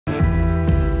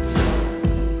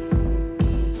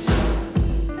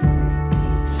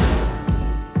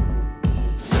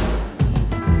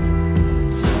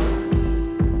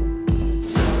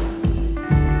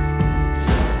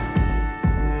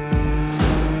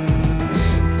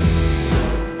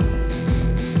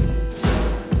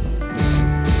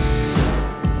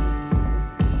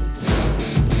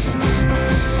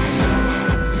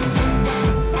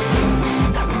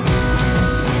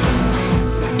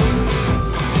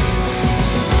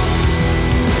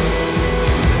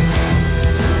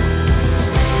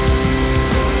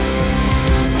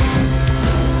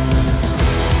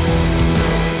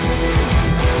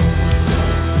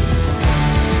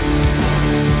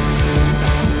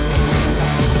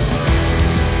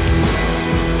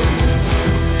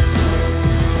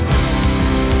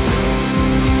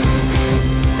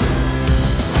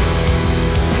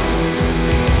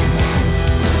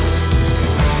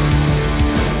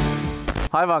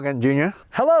Hi, Vaughn Gittin Jr.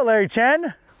 Hello, Larry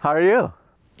Chen. How are you?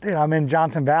 Dude, I'm in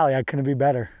Johnson Valley. I couldn't be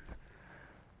better.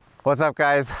 What's up,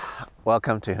 guys?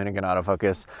 Welcome to Hoonigan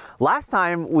Autofocus. Last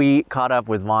time we caught up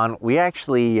with Vaughn, we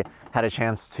actually had a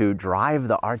chance to drive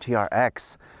the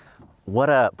RTRX.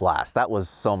 What a blast. That was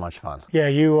so much fun. Yeah,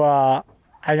 I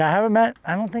haven't met,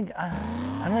 I don't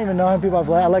even know how many people I've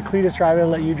let. I let Cletus drive it, I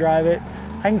let you drive it.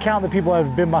 I can count the people that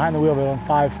have been behind the wheel, but on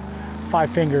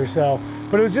five fingers, so.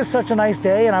 But it was just such a nice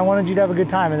day, and I wanted you to have a good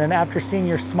time. And then after seeing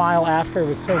your smile after, it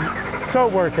was so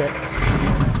worth it.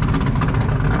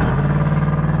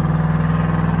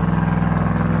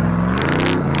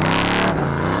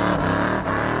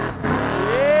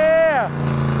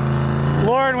 Yeah!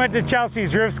 Lauren went to Chelsea's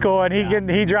drift school,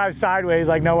 and he drives sideways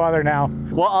like no other now.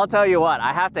 Well, I'll tell you what,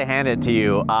 I have to hand it to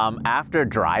you. After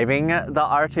driving the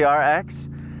RTRX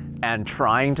and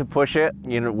trying to push it,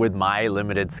 with my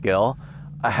limited skill,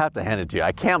 I have to hand it to you.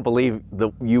 I can't believe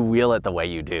you wheel it the way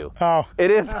you do. Oh.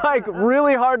 It is like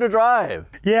really hard to drive.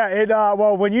 Yeah,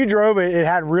 well, when you drove it, it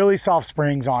had really soft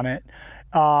springs on it.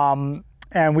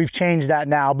 And we've changed that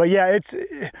now. But yeah,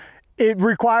 it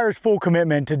requires full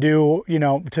commitment to do,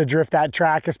 to drift that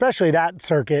track, especially that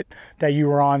circuit that you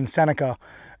were on, Seneca.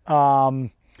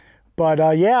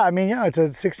 Yeah, it's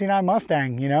a 69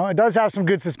 Mustang, It does have some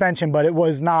good suspension, but it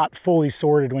was not fully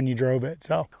sorted when you drove it,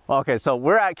 so. Okay, so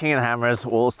we're at King of the Hammers.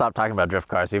 We'll stop talking about drift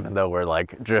cars, even though we're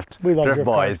like drift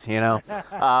boys,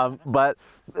 But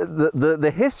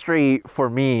the history for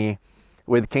me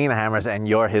with King of the Hammers and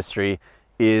your history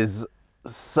is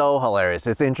so hilarious.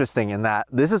 It's interesting in that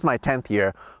this is my 10th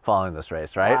year following this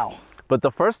race, right? Wow. But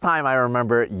the first time I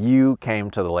remember you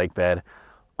came to the lake bed,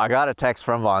 I got a text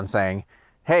from Vaughn saying,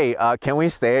 hey, can we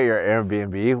stay at your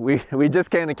Airbnb? We just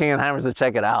came to King of the Hammers to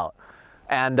check it out.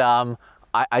 And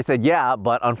I said, yeah,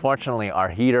 but unfortunately our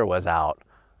heater was out.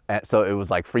 And so it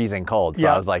was like freezing cold. So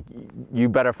I was like, you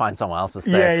better find somewhere else to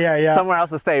stay. Yeah. Somewhere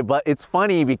else to stay. But it's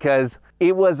funny because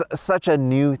it was such a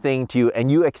new thing to you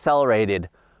and you accelerated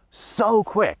so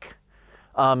quick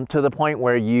to the point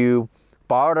where you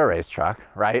borrowed a race truck,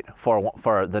 right?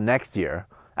 For the next year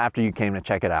after you came to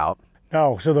check it out.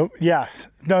 No, sorry.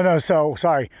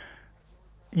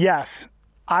 Yes,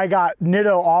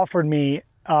 Nitto offered me,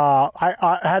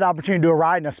 I had the opportunity to do a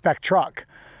ride in a spec truck.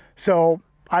 So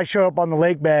I showed up on the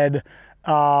lake bed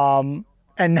and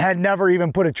had never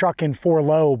even put a truck in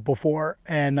 4-low before.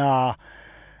 And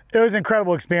it was an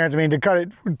incredible experience. To cut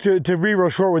it, to be real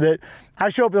short with it, I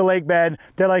show up at the lake bed,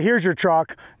 they're like, here's your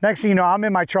truck. Next thing you know, I'm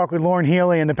in my truck with Lauren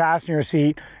Healy in the passenger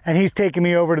seat, and he's taking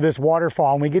me over to this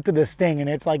waterfall, and we get to this thing, and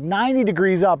it's like 90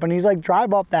 degrees up, and he's like,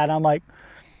 drive up that. And I'm like,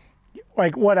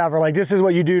 whatever, like, this is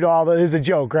what you do to all this is a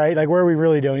joke, right? Like, what are we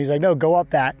really doing? He's like, no, go up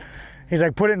that. He's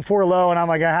like, put it in 4-low, and I'm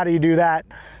like, how do you do that?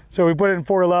 So we put it in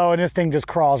 4-low, and this thing just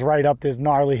crawls right up this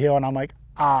gnarly hill, and I'm like,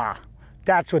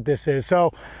 that's what this is.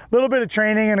 So a little bit of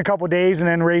training in a couple of days and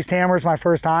then raced hammers my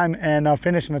first time and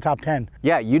finished in the top 10.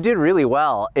 Yeah, you did really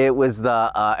well. It was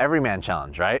the Everyman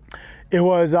Challenge, right? It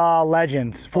was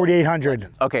Legends, 4,800.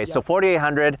 Okay, so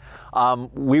 4,800,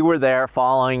 we were there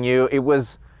following you. It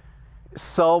was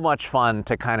so much fun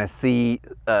to kind of see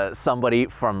somebody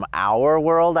from our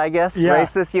world, I guess,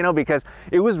 race this, because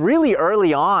it was really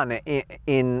early on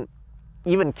in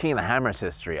even King of the Hammers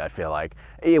history. I feel like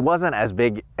it wasn't as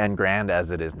big and grand as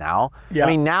it is now.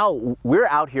 Yeah. Now we're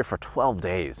out here for 12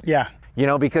 days. Yeah.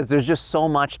 Because there's just so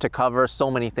much to cover, so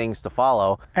many things to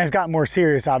follow. And it's gotten more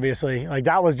serious, obviously. Like,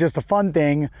 that was just a fun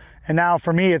thing. And now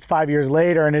for me, it's 5 years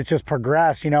later and it's just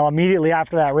progressed. Immediately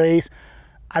after that race,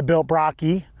 I built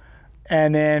Brocky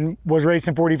and then was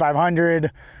racing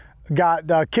 4,500,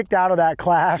 got kicked out of that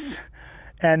class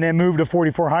and then moved to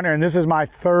 4,400. And this is my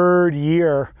third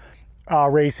year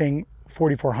racing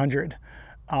 4,400,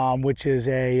 which is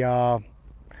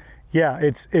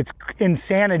it's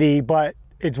insanity, but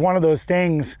it's one of those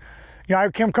things. I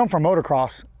come from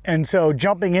motocross, and so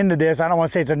jumping into this, I don't want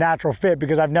to say it's a natural fit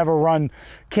because I've never run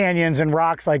canyons and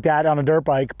rocks like that on a dirt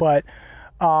bike, but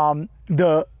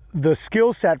the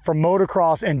skill set for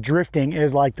motocross and drifting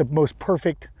is like the most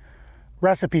perfect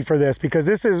recipe for this, because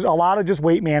this is a lot of just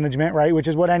weight management, right? Which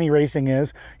is what any racing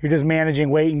is. You're just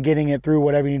managing weight and getting it through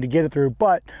whatever you need to get it through.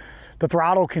 But the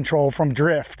throttle control from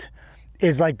drift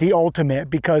is like the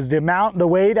ultimate, because the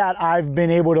way that I've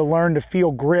been able to learn to feel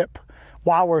grip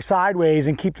while we're sideways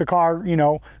and keep the car,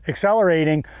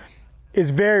 accelerating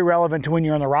is very relevant to when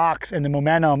you're on the rocks and the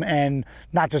momentum and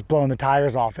not just blowing the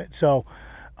tires off it. So,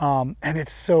 and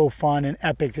it's so fun and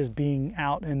epic just being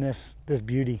out in this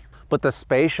beauty. But the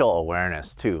spatial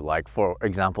awareness too, like for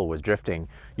example with drifting,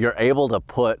 you're able to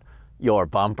put your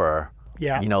bumper,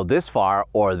 this far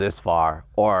or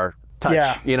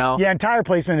touch, you know? Yeah, and tire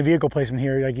placement and vehicle placement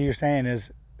here, like you're saying,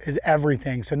 is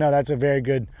everything. So no, that's a very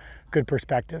good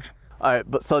perspective. All right,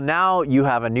 but so now you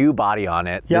have a new body on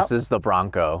it. Yep. This is the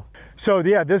Bronco. So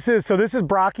yeah, this is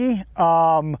Brocky.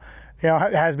 You know,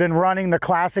 has been running the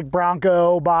classic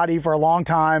Bronco body for a long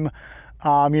time.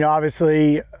 You know,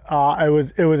 obviously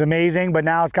it was amazing, but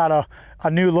now it's got a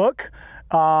new look.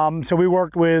 So we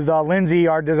worked with Lindsay,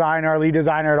 our designer, our lead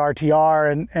designer at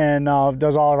RTR, and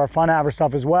does all of our fun haver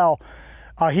stuff as well.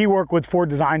 He worked with Ford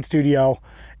Design Studio,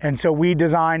 and so we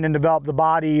designed and developed the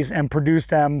bodies and produced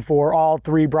them for all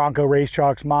 3 Bronco race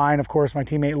trucks. Mine, of course, my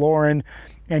teammate Lauren,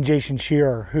 and Jason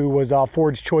Shearer, who was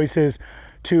Ford's choices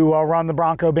to run the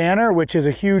Bronco banner, which is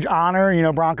a huge honor. You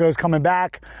know, Bronco's coming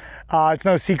back. It's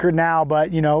no secret now,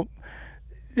 but you know,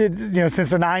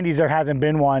 since the 90s there hasn't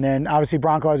been one, and obviously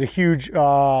Bronco has a huge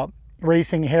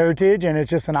racing heritage, and it's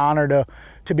just an honor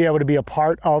to be able to be a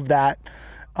part of that.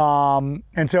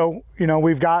 And so, you know,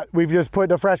 we've just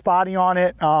put a fresh body on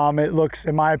it. It looks,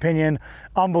 in my opinion,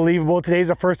 unbelievable. Today's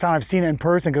the first time I've seen it in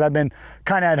person because I've been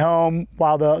kind of at home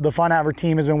while the Fun Haver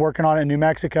team has been working on it in New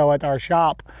Mexico at our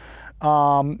shop.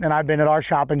 And I've been at our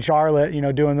shop in Charlotte, you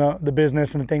know, doing the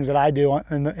business and the things that I do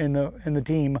in the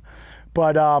team.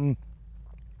 But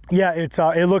yeah,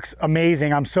 it looks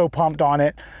amazing. I'm so pumped on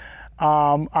it.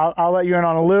 I'll let you in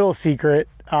on a little secret.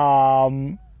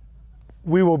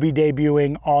 We will be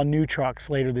debuting all new trucks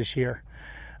later this year.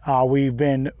 We've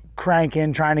been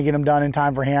cranking, trying to get them done in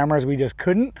time for Hammers. We just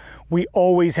couldn't. We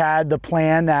always had the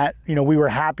plan that, you know, we were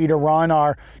happy to run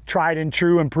our tried and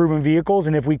true and proven vehicles,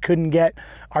 and if we couldn't get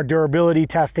our durability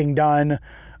testing done,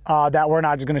 that we're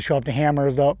not just going to show up to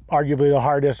Hammers, arguably the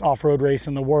hardest off-road race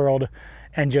in the world,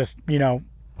 and just, you know,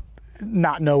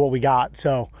 not know what we got.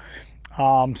 So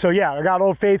yeah, I got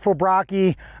Old Faithful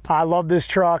Brocky. I love this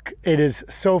truck. It is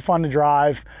so fun to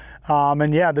drive.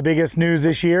 And yeah, the biggest news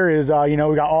this year is, you know,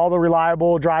 we got all the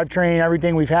reliable drivetrain,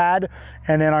 everything we've had,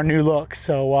 and then our new look.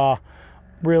 So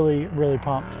really, really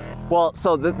pumped. Well,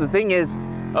 so the thing is,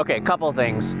 okay, a couple of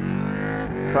things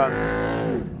from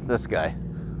this guy.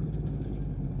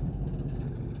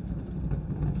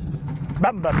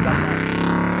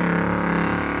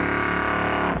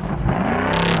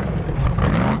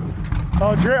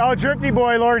 Oh, drifty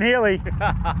boy, Lauren Healy.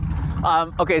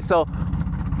 Okay, so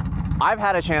I've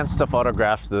had a chance to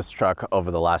photograph this truck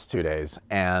over the last 2 days,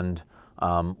 and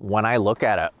when I look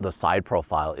at it, the side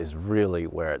profile is really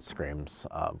where it screams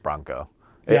Bronco.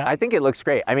 Yeah. I think it looks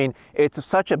great. I mean, it's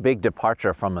such a big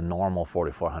departure from a normal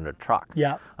 4400 truck.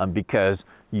 Yeah. Because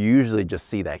you usually just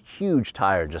see that huge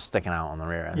tire just sticking out on the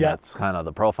rear, and that's kind of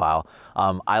the profile.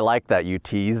 I like that you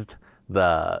teased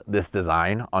this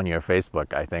design on your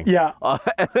Facebook, I think. Yeah.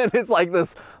 And then it's like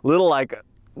this little like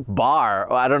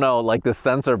bar, I don't know, like the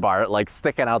sensor bar, like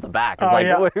sticking out the back.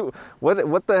 It's wait,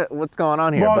 what's going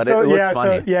on here? Well, but it looks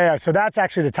funny. So that's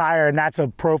actually the tire, and that's a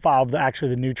profile of actually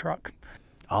the new truck.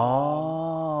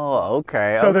 Oh,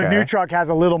 okay. So the new truck has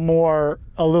a little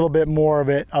bit more of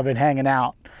it hanging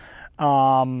out.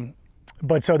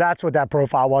 But so that's what that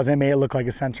profile was. It made it look like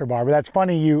a sensor bar. But that's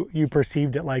funny you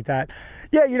perceived it like that.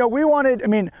 Yeah, you know, we wanted, I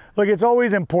mean, look, it's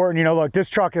always important, you know, look, this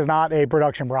truck is not a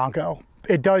production Bronco.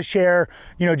 It does share,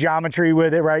 you know, geometry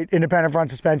with it, right? Independent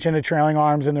front suspension, the trailing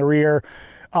arms in the rear.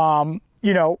 You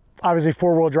know, obviously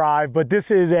 4-wheel drive, but this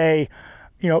is a,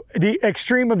 you know, the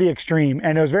extreme of the extreme.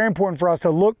 And it was very important for us to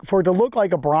look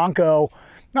like a Bronco,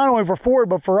 not only for Ford,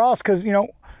 but for us, because, you know,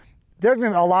 there's a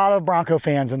lot of Bronco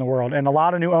fans in the world and a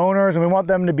lot of new owners, and we want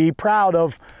them to be proud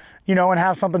of, you know, and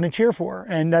have something to cheer for,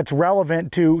 and that's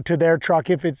relevant to their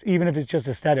truck, even if it's just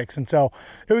aesthetics. And so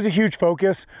it was a huge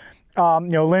focus. You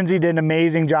know, Lindsay did an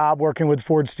amazing job working with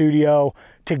Ford Studio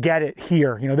to get it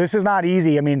here. You know, this is not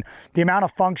easy. I mean, the amount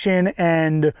of function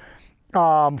and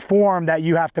form that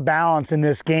you have to balance in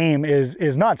this game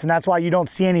is nuts, and that's why you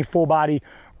don't see any full body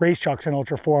race trucks in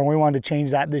Ultra 4, and we wanted to change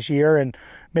that this year and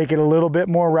make it a little bit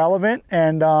more relevant.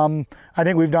 And I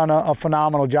think we've done a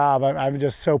phenomenal job. I'm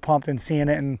just so pumped in seeing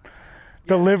it, and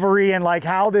delivery, and like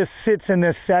how this sits in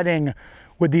this setting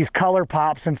with these color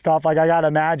pops and stuff. Like, I gotta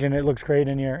imagine it looks great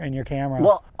in your camera.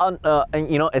 Well,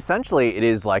 and you know, essentially it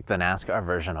is like the NASCAR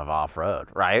version of off-road,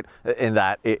 right? In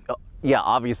that yeah,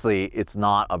 obviously it's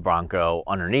not a Bronco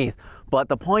underneath, but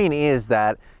the point is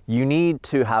that you need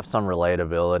to have some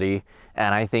relatability,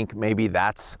 and I think maybe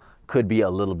could be a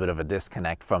little bit of a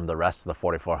disconnect from the rest of the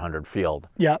 4400 field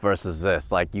versus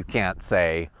this. Like, you can't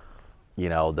say, you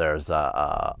know, there's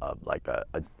like a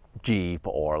Jeep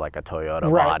or like a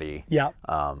Toyota body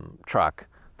truck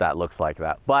that looks like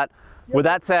that. But With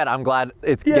that said, I'm glad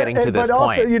it's getting to this but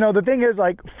point. Also, you know, the thing is,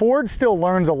 like, Ford still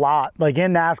learns a lot, like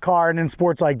in NASCAR and in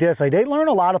sports like this. Like, they learn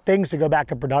a lot of things to go back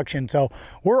to production. So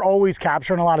we're always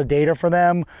capturing a lot of data for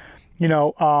them. You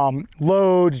know,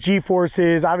 loads,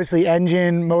 G-forces, obviously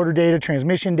engine, motor data,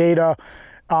 transmission data,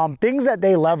 things that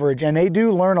they leverage. And they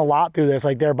do learn a lot through this,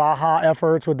 like their Baja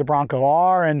efforts with the Bronco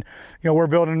R. And, you know, we're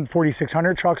building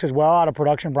 4600 trucks as well out of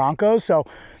production Broncos. So,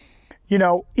 you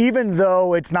know, even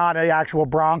though it's not an actual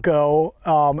Bronco,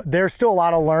 there's still a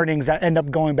lot of learnings that end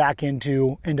up going back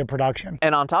into production.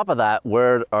 And on top of that,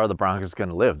 where are the Broncos going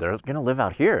to live? They're going to live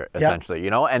out here, essentially,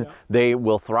 you know, and they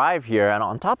will thrive here. And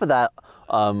on top of that,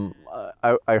 I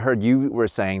heard you were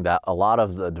saying that a lot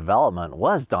of the development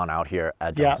was done out here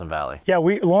at Johnson Valley. Yeah,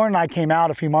 Lauren and I came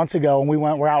out a few months ago, and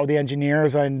we're out with the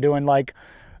engineers and doing like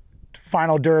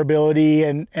final durability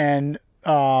and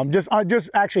just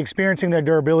actually experiencing their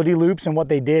durability loops and what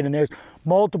they did. And there's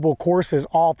multiple courses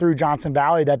all through Johnson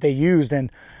Valley that they used,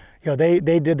 and you know, they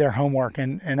did their homework,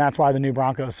 and that's why the new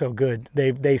Bronco is so good.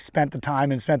 They spent the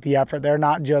time and spent the effort. They're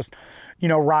not just, you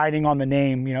know, riding on the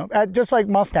name, you know, just like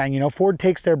Mustang. You know, Ford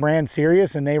takes their brand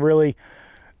serious, and they really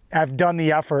have done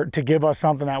the effort to give us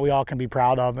something that we all can be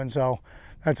proud of. And so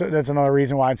that's another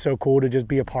reason why it's so cool to just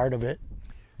be a part of it.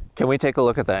 Can we take a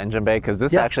look at the engine bay? Because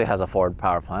this actually has a Ford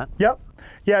power plant. Yep.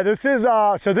 Yeah, this is,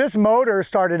 so this motor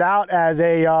started out as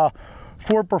a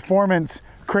Ford Performance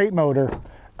crate motor.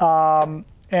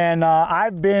 And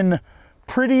I've been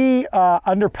pretty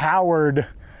underpowered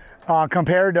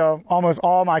compared to almost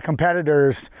all my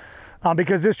competitors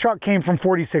because this truck came from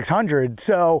 4600.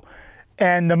 So,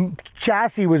 and the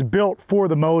chassis was built for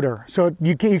the motor. So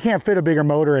you can't fit a bigger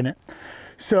motor in it.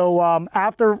 So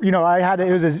after, you know,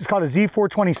 it's called a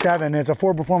Z427. It's a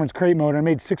Ford Performance crate motor. It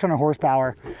made 600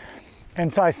 horsepower.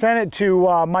 And so I sent it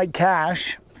to Mike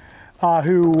Cash,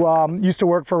 who used to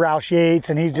work for Roush Yates,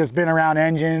 and he's just been around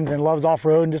engines and loves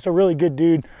off-road and just a really good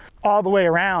dude all the way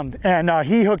around. And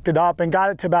he hooked it up and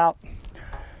got it to about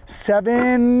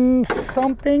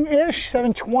 7-something-ish,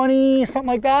 720, something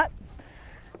like that.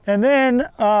 And then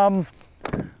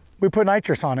we put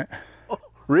nitrous on it. Oh,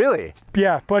 really?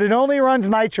 Yeah, but it only runs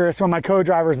nitrous when my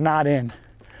co-driver's not in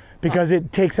because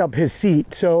it takes up his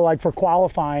seat. So like for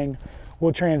qualifying,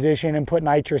 we'll transition and put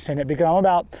nitrous in it because I'm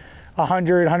about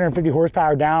 100, 150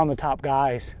 horsepower down on the top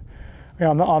guys,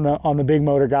 you know, on the big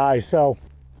motor guys. So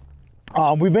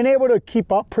we've been able to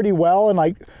keep up pretty well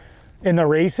in the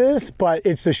races, but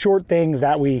it's the short things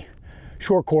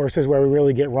short courses where we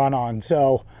really get run on.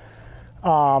 So,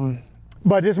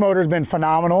 but this motor's been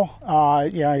phenomenal.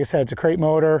 You know, like I said, it's a crate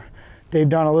motor. They've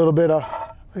done a little bit of,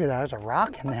 look at that, there's a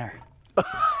rock in there.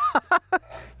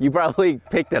 You probably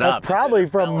picked it up. Probably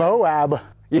from Moab.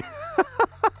 Yeah.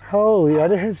 Holy,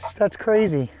 that's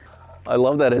crazy. I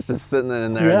love that it's just sitting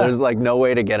in there. Yeah. There's like no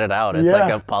way to get it out. It's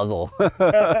like a puzzle.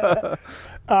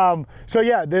 So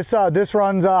yeah, this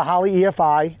runs Holley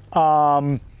EFI.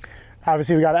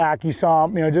 Obviously we got an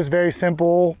AccuSump, you know, just very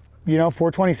simple, you know,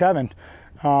 427.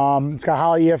 It's got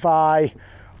Holley EFI.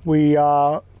 We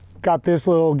got this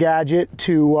little gadget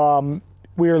to,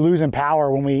 we were losing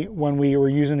power when we were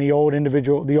using the old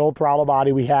throttle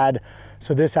body we had.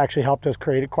 So this actually helped us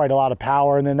create quite a lot of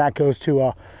power. And then that goes to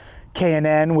a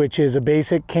K&N, which is a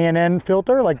basic K&N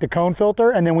filter, like the cone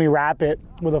filter. And then we wrap it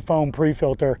with a foam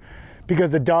pre-filter because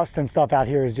the dust and stuff out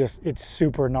here is it's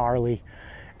super gnarly.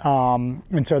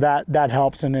 And so that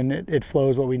helps, and then it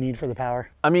flows what we need for the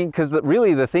power. I mean, because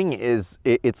really the thing is,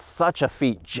 it's such a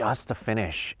feat just to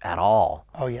finish at all.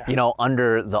 Oh yeah. You know,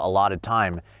 under the allotted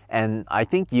time. And I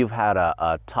think you've had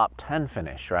a top 10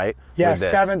 finish, right? Yeah,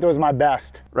 7th was my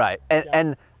best. Right,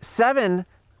 and 7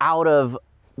 out of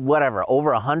whatever,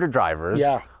 over 100 drivers.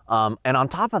 Yeah. And on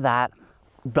top of that,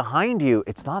 behind you,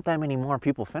 it's not that many more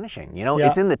people finishing. You know,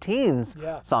 it's in the teens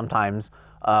sometimes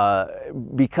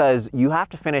because you have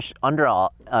to finish under a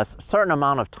certain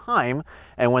amount of time.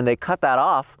 And when they cut that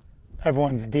off,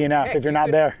 everyone's DNF if you're not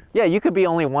there. Yeah, you could be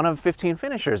only one of 15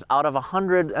 finishers out of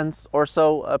 100 or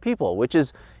so people, which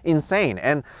is insane.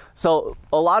 And so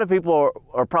a lot of people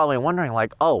are probably wondering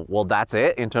like, oh, well, that's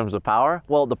it in terms of power?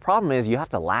 Well, the problem is you have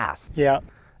to last. Yeah.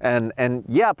 And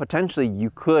yeah, potentially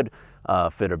you could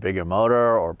fit a bigger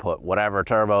motor or put whatever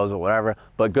turbos or whatever,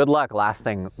 but good luck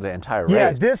lasting the entire race.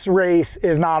 Yeah, this race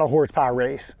is not a horsepower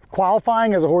race.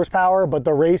 Qualifying is a horsepower, but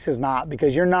the race is not,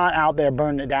 because you're not out there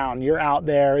burning it down. You're out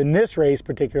there, in this race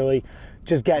particularly,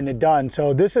 just getting it done.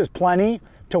 So this is plenty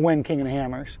to win King of the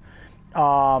Hammers.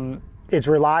 It's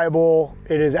reliable.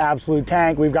 It is absolute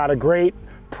tank. We've got a great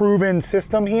proven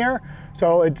system here.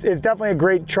 So it's definitely a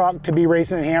great truck to be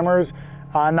racing in Hammers,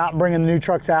 not bringing the new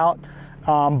trucks out.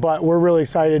 But we're really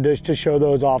excited to show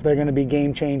those off. They're going to be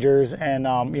game changers, and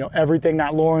you know, everything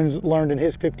that Lauren's learned in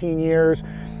his 15 years,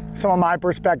 some of my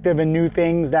perspective and new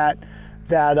things that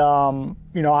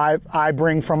you know, I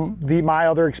bring from my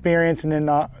other experience, and then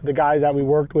the guys that we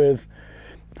worked with,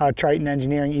 Triton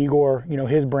Engineering, Igor, you know,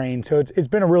 his brain. So it's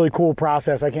been a really cool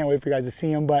process. I can't wait for you guys to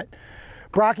see him. But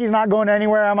Brocky's not going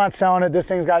anywhere. I'm not selling it. This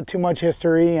thing's got too much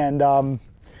history, and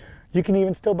you can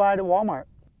even still buy it at Walmart.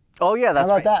 Oh yeah, that's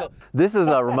right. That? So this is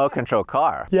a remote control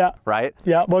car. Yeah. Right?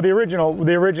 Yeah. Well, the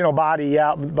original body,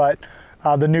 yeah, but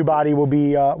the new body will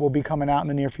be coming out in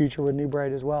the near future with new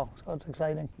braid as well. So it's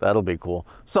exciting. That'll be cool.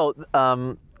 So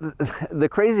the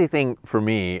crazy thing for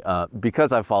me,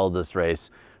 because I've followed this race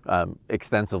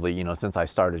extensively, you know, since I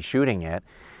started shooting it,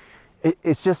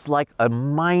 it's just like a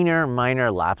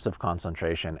minor lapse of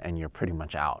concentration, and you're pretty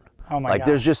much out. Oh my Like gosh.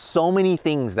 there's just so many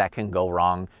things that can go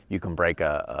wrong. You can break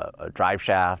a drive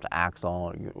shaft,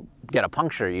 axle, you get a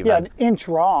puncture even. Yeah, an inch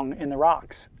wrong in the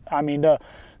rocks. I mean,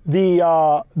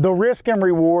 the risk and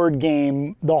reward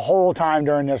game the whole time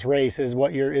during this race is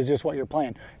just what you're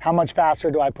playing. How much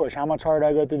faster do I push? How much harder do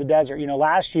I go through the desert? You know,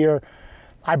 last year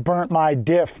I burnt my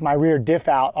rear diff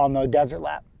out on the desert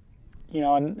lap. You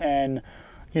know, and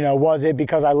you know, was it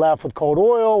because I left with cold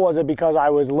oil? Was it because I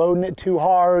was loading it too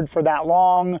hard for that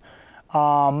long?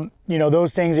 You know,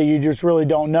 those things that you just really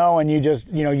don't know, and you just,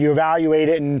 you know, you evaluate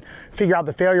it and figure out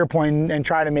the failure point and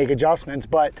try to make adjustments.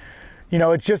 But, you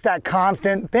know, it's just that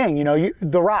constant thing. You know,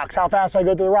 the rocks, how fast do I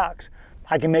go through the rocks?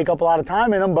 I can make up a lot of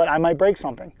time in them, but I might break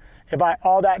something. If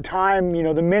all that time, you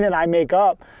know, the minute I make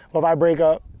up, or if I break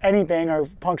up anything or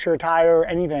puncture a tire or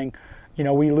anything, you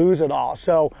know, we lose it all.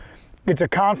 So it's a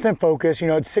constant focus. You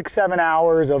know, it's 6-7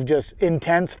 hours of just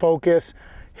intense focus,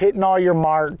 hitting all your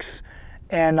marks.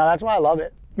 And that's why I love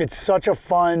it. It's such a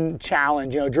fun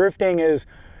challenge. You know, drifting is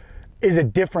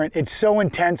it's so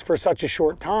intense for such a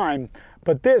short time.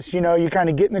 But this, you know, you kind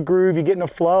of get in the groove, you get in the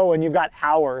flow, and you've got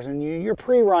hours, and you're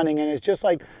pre-running, and it's just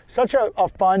like such a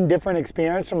fun, different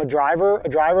experience from a driver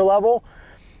level.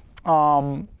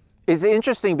 It's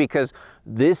interesting because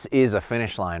this is a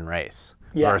finish line race.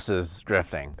 Yeah. Versus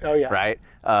drifting. Oh yeah. Right?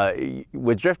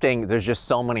 With drifting, there's just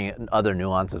so many other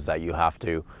nuances that you have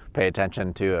to pay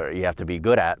attention to, or you have to be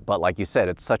good at. But like you said,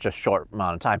 it's such a short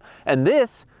amount of time. And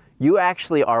this, you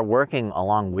actually are working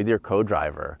along with your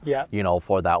co-driver. Yeah. You know,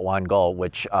 for that one goal.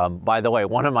 Which, by the way,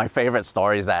 one of my favorite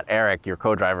stories that Eric, your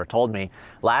co-driver, told me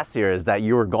last year is that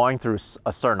you were going through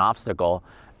a certain obstacle,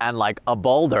 and like a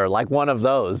boulder, like one of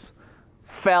those,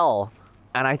 fell.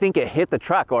 And I think it hit the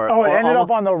truck, or it ended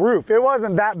up on the roof. It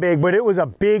wasn't that big, but it was a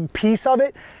big piece of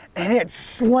it, and it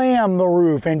slammed the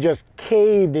roof and just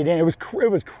caved it in. It was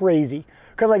crazy,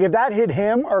 because like if that hit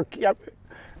him or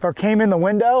came in the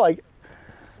window, like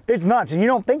it's nuts. And you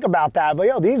don't think about that, but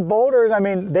yo, these boulders, I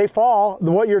mean, they fall.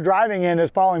 What you're driving in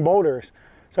is falling boulders.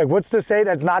 It's like, what's to say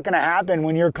that's not going to happen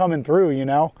when you're coming through? You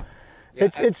know. Yeah,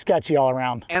 it's sketchy all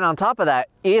around. And on top of that,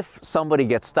 if somebody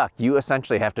gets stuck, you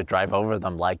essentially have to drive over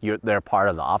them like they're part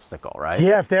of the obstacle, right?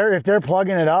 Yeah, if they're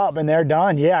plugging it up and they're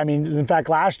done. Yeah, I mean, in fact,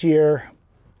 last year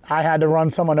I had to run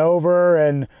someone over,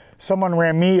 and someone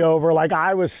ran me over. Like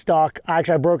I was stuck.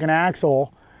 Actually, I broke an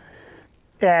axle,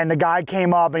 and the guy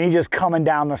came up, and he's just coming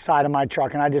down the side of my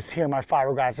truck, and I just hear my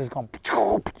fiberglass just going,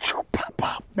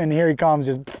 and here he comes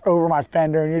just over my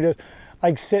fender, and you're just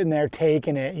like sitting there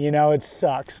taking it. You know, it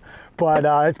sucks. But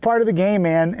it's part of the game,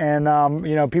 man, and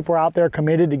you know, people are out there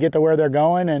committed to get to where they're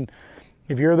going, and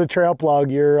if you're the trail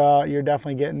plug, you're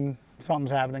definitely getting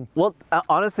something's happening. Well,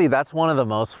 honestly, that's one of the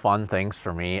most fun things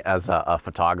for me as a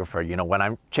photographer. You know, when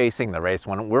I'm chasing the race,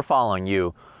 when we're following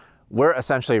you, we're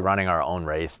essentially running our own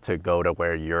race to go to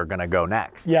where you're gonna go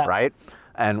next, yeah. Right?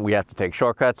 And we have to take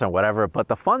shortcuts or whatever. But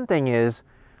the fun thing is,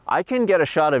 I can get a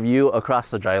shot of you across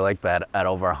the dry lake bed at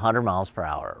over 100 miles per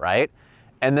hour, right?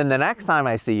 And then the next time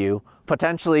I see you,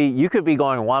 potentially you could be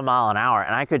going 1 mile an hour,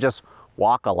 and I could just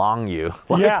walk along you.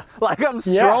 Like I'm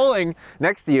strolling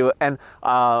next to you. And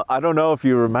I don't know if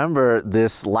you remember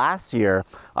this last year,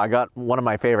 I got one of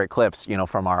my favorite clips, you know,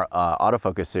 from our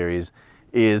autofocus series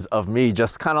is of me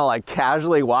just kind of like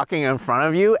casually walking in front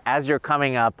of you as you're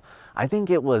coming up. I think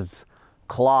it was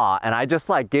Claw, and I just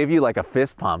like gave you like a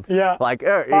fist pump. Yeah. Like,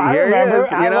 here he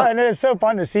is, you know? And it's so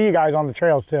fun to see you guys on the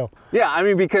trails too. Yeah, I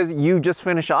mean, because you just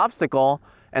finish an obstacle,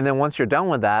 and then once you're done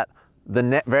with that,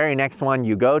 the very next one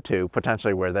you go to,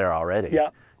 potentially we're there already. Yeah.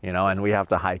 You know, and we have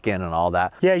to hike in and all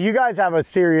that. Yeah, you guys have a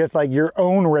serious, like your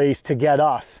own race to get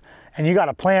us. And you got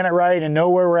to plan it right and know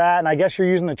where we're at. And I guess you're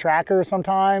using the tracker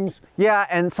sometimes. Yeah,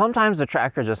 and sometimes the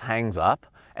tracker just hangs up,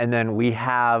 and then we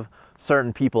have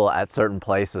certain people at certain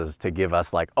places to give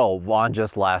us like, oh, Vaughn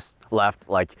just left,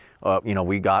 like, you know,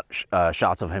 we got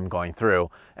shots of him going through,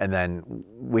 and then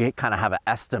we kind of have an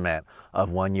estimate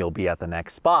of when you'll be at the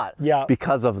next spot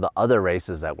because of the other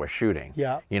races that we're shooting.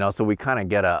 Yeah. You know, so we kind of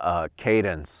get a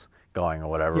cadence going or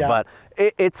whatever. Yeah. But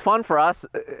it's fun for us,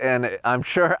 and I'm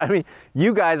sure, I mean,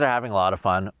 you guys are having a lot of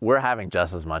fun. We're having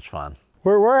just as much fun.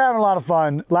 We're having a lot of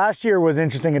fun. Last year was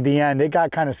interesting at the end. It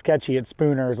got kind of sketchy at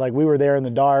Spooner's. Like, we were there in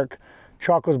the dark,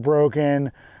 truck was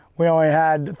broken. We only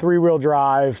had 3-wheel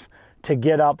drive to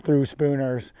get up through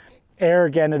Spooner's.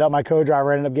 Eric ended up, my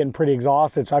co-driver, ended up getting pretty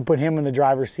exhausted, so I put him in the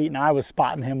driver's seat and I was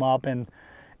spotting him up, and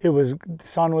the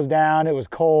sun was down, it was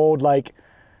cold. Like,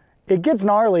 it gets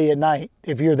gnarly at night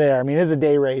if you're there. I mean, it's a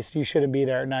day race. You shouldn't be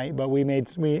there at night, but we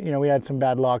had some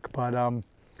bad luck, but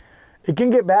it can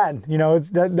get bad. You know, it's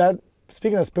that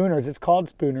speaking of Spooners, it's called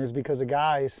Spooners because the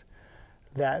guys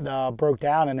that broke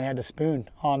down and they had to spoon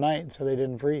all night so they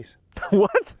didn't freeze.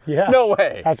 What? Yeah. No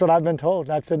way. That's what I've been told.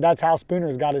 That's how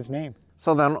Spooners got its name.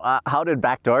 So then, how did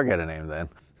Backdoor get a name then?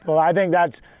 Well, I think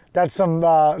that's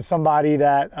somebody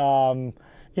that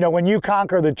you know, when you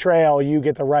conquer the trail, you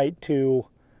get the right to,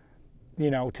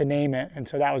 you know, to name it, and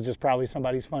so that was just probably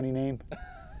somebody's funny name.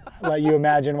 Let you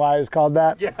imagine why it was called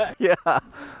that. Yeah. Yeah.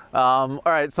 All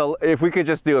right, so if we could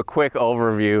just do a quick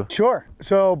overview. Sure.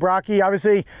 So Brocky,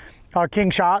 obviously, king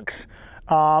shocks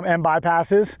and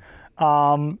bypasses.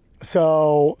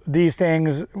 So these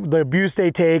things, the abuse they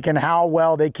take and how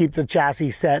well they keep the chassis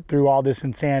set through all this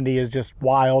insanity is just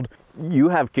wild. You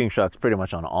have king shocks pretty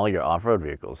much on all your off-road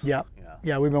vehicles. Yeah.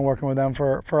 Yeah, we've been working with them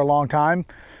for a long time.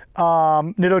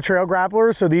 Nitto trail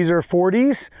grapplers, so these are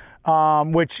 40s,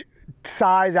 which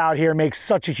size out here makes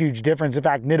such a huge difference. In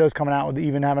fact, Nitto's coming out with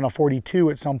even having a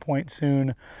 42 at some point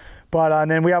soon. But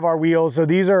and then we have our wheels. So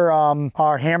these are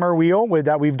our hammer wheel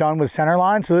that we've done with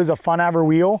Centerline. So this is a Fun Ever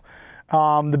wheel.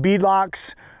 The bead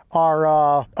locks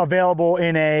are available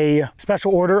in a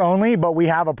special order only, but we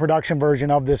have a production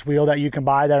version of this wheel that you can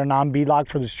buy that are non-bead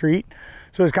locked for the street.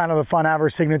 So it's kind of a Fun Ever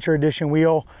signature edition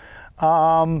wheel.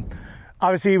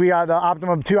 Obviously, we got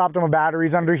the two Optima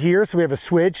batteries under here, so we have a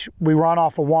switch. We run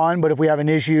off of one, but if we have an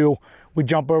issue, we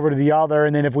jump over to the other,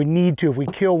 and then if we need to, if we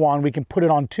kill one, we can put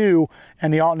it on two,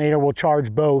 and the alternator will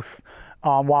charge both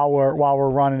while we're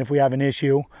running if we have an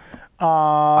issue.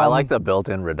 I like the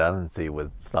built-in redundancy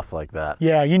with stuff like that.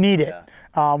 Yeah, you need it.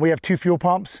 Yeah. We have 2 fuel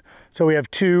pumps, so we have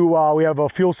we have a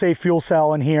fuel-safe fuel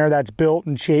cell in here that's built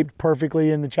and shaped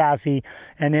perfectly in the chassis,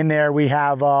 and in there we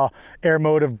have air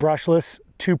motive brushless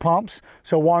 2 pumps,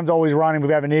 so one's always running. If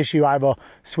we have an issue, I have a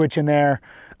switch in there.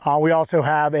 We also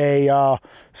have a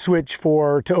switch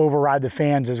to override the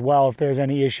fans as well if there's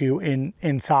any issue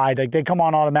inside. Like, they come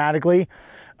on automatically.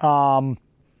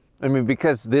 I mean,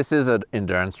 because this is an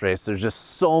endurance race, there's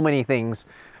just so many things.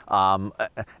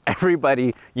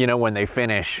 Everybody, you know, when they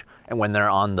finish and when they're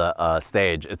on the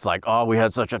stage, it's like, oh, we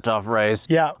had such a tough race.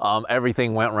 Yeah.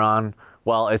 Everything went wrong.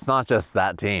 Well, it's not just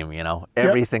that team, you know.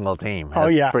 Every single team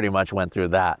has pretty much went through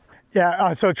that.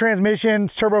 Yeah, so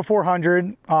transmissions, Turbo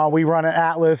 400. We run an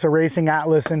Atlas, a racing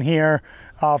Atlas in here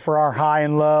for our high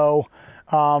and low.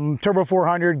 Turbo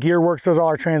 400, Gearworks does all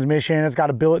our transmission. It's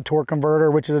got a billet torque converter,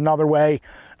 which is another way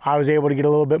I was able to get a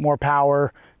little bit more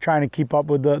power, trying to keep up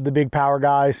with the big power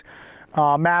guys.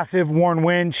 Massive Warn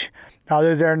winch.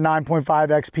 There's our 9.5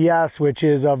 XPS, which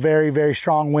is a very, very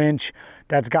strong winch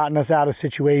that's gotten us out of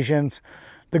situations.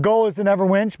 The goal is to never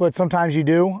winch, but sometimes you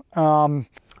do.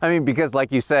 I mean, because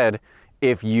like you said,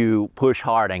 if you push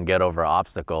hard and get over an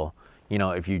obstacle, you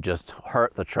know, if you just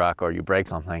hurt the truck or you break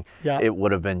something, it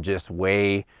would have been just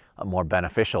way more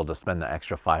beneficial to spend the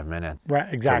extra 5 minutes.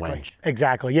 Right, exactly.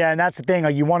 Exactly. Yeah, and that's the thing.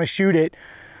 Like, you want to shoot it,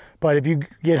 but if you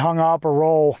get hung up or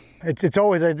roll, it's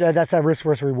always that's that risk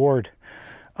versus reward.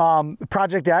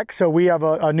 Project X, so we have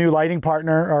a new lighting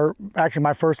partner, or actually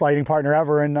my first lighting partner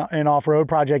ever in off-road,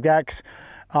 Project X.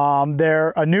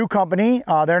 They're a new company.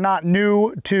 They're not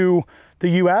new to the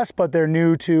US, but they're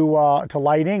new to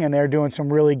lighting, and they're doing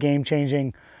some really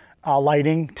game-changing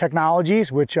lighting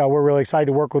technologies, which we're really excited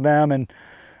to work with them. And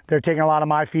they're taking a lot of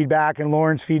my feedback and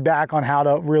Lauren's feedback on how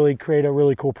to really create a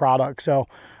really cool product. So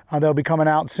they'll be coming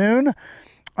out soon.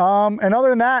 And other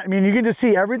than that, I mean, you can just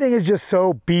see everything is just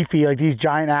so beefy, like these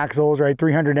giant axles, right?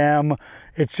 300M.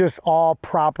 It's just all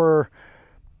proper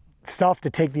stuff to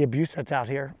take the abuse that's out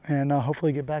here and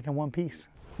hopefully get back in one piece.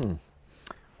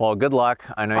 Well, good luck.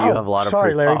 I know you have a lot of...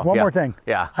 Sorry, Larry. One more thing.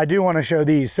 Yeah. I do want to show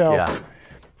these. So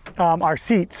our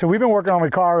seats. So we've been working on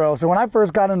Recaro. So when I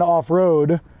first got into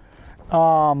off-road,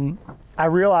 I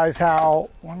realized how...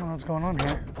 I don't know what's going on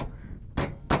here.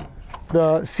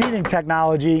 The seating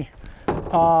technology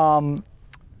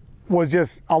was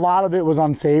just, a lot of it was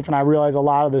unsafe, and I realized a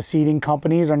lot of the seating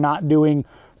companies are not doing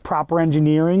proper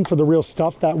engineering for the real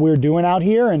stuff that we're doing out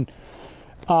here. And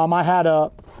I had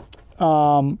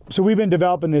so we've been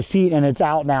developing this seat, and it's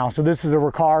out now. So this is a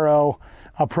Recaro,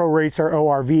 a Pro Racer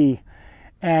ORV.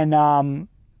 And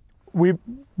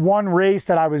one race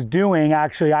that I was doing,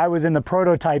 actually, I was in the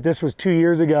prototype. This was 2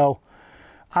 years ago.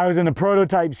 I was in the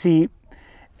prototype seat,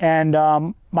 and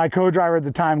my co-driver at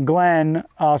the time, Glenn,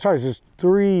 sorry, this was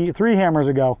three hammers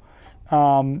ago.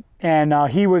 And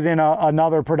he was in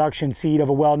another production seat of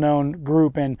a well-known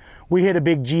group, and we hit a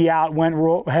big G out, went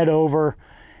head over,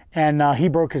 and he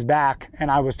broke his back,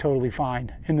 and I was totally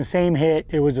fine. In the same hit,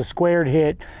 it was a squared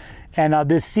hit, and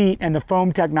this seat and the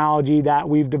foam technology that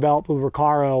we've developed with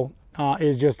Recaro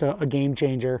is just a game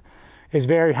changer. It's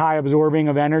very high absorbing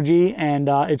of energy, and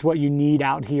it's what you need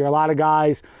out here. A lot of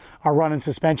guys are running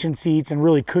suspension seats and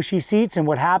really cushy seats, and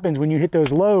what happens when you hit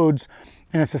those loads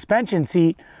in a suspension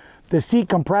seat, the seat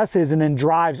compresses and then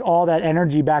drives all that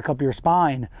energy back up your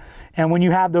spine. And when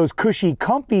you have those cushy,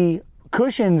 comfy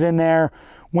cushions in there,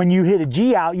 when you hit a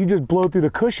G out, you just blow through the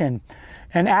cushion.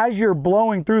 And as you're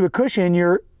blowing through the cushion,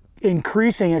 you're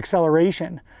increasing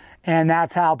acceleration. And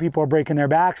that's how people are breaking their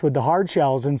backs with the hard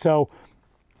shells. And so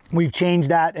we've changed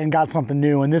that and got something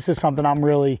new. And this is something I'm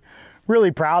really,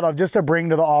 really proud of, just to bring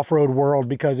to the off-road world,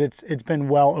 because it's been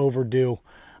well overdue.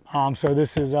 So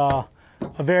this is a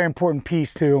very important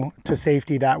piece to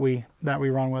safety that we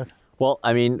run with. Well,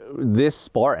 I mean, this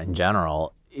sport in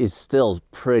general is still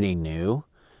pretty new,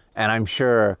 and I'm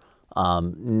sure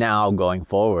now going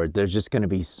forward, there's just going to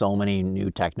be so many new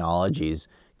technologies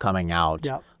coming out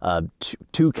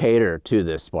to cater to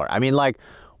this sport. I mean, like,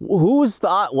 whose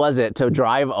thought was it to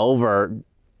drive over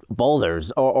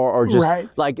boulders or just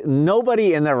like,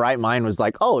 nobody in their right mind was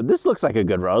like, oh, this looks like a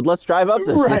good road, let's drive up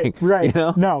this thing. Right.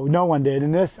 You know? No one did.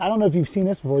 And this, I don't know if you've seen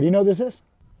this before. Do you know what this is?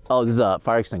 Oh, this is a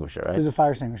fire extinguisher, right? This is a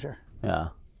fire extinguisher. Yeah.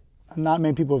 Not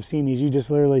many people have seen these. You just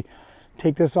literally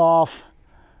take this off,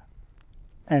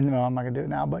 and no, I'm not gonna do it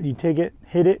now, but you take it,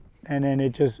 hit it, and then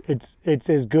it's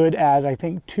as good as, I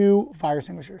think, 2 fire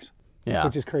extinguishers. Yeah.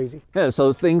 Which is crazy. Yeah,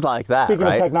 so things like that, Speaking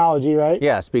of technology, right?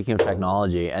 Yeah, speaking of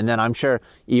technology. And then I'm sure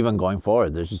even going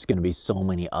forward, there's just going to be so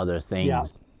many other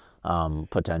things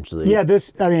potentially. Yeah,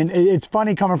 I mean, it's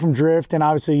funny coming from Drift, and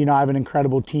obviously, you know, I have an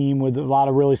incredible team with a lot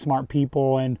of really smart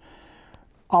people, and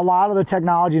a lot of the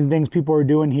technologies and things people are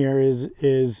doing here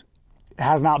has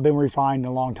not been refined in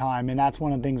a long time, and that's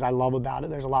one of the things I love about it.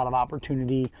 There's a lot of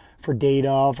opportunity for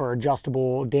data, for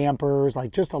adjustable dampers,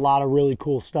 like just a lot of really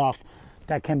cool stuff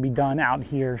that can be done out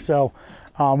here. So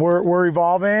we're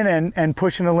evolving and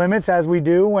pushing the limits as we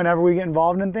do whenever we get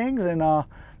involved in things, and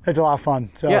it's a lot of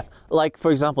fun. So yeah, like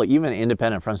for example, even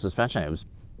independent front suspension, it was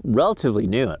relatively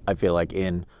new, I feel like,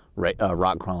 in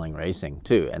rock crawling racing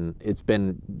too, and it's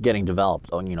been getting developed,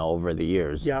 you know, over the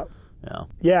years. Yeah.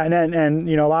 Yeah, and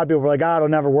you know, a lot of people were like, oh, it'll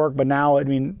never work, but now, I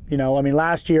mean,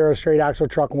 last year a straight axle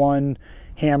truck won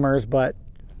hammers, but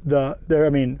the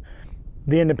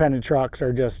independent trucks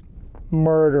are just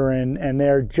murdering, and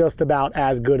they're just about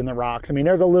as good in the rocks. I mean,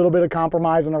 there's a little bit of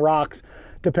compromise in the rocks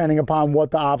depending upon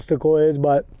what the obstacle is,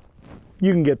 but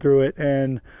you can get through it.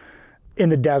 And in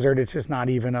the desert, it's just not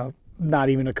even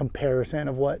a comparison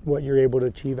of what you're able to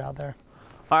achieve out there.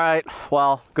 All right,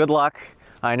 well, good luck.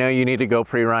 I know you need to go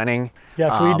pre-running.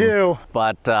 Yes, we do.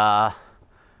 But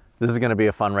this is going to be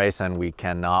a fun race, and we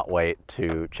cannot wait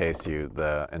to chase you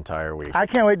the entire week. I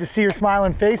can't wait to see your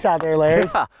smiling face out there, Larry.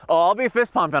 Yeah. Oh, I'll be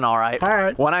fist pumping, all right. All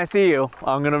right. When I see you,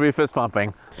 I'm going to be fist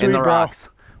pumping in the rocks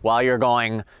while you're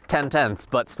going 10/10ths,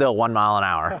 but still 1 mile an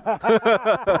hour.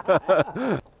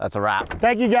 That's a wrap.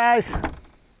 Thank you, guys.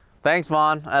 Thanks,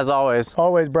 Vaughn, as always.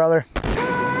 Always, brother.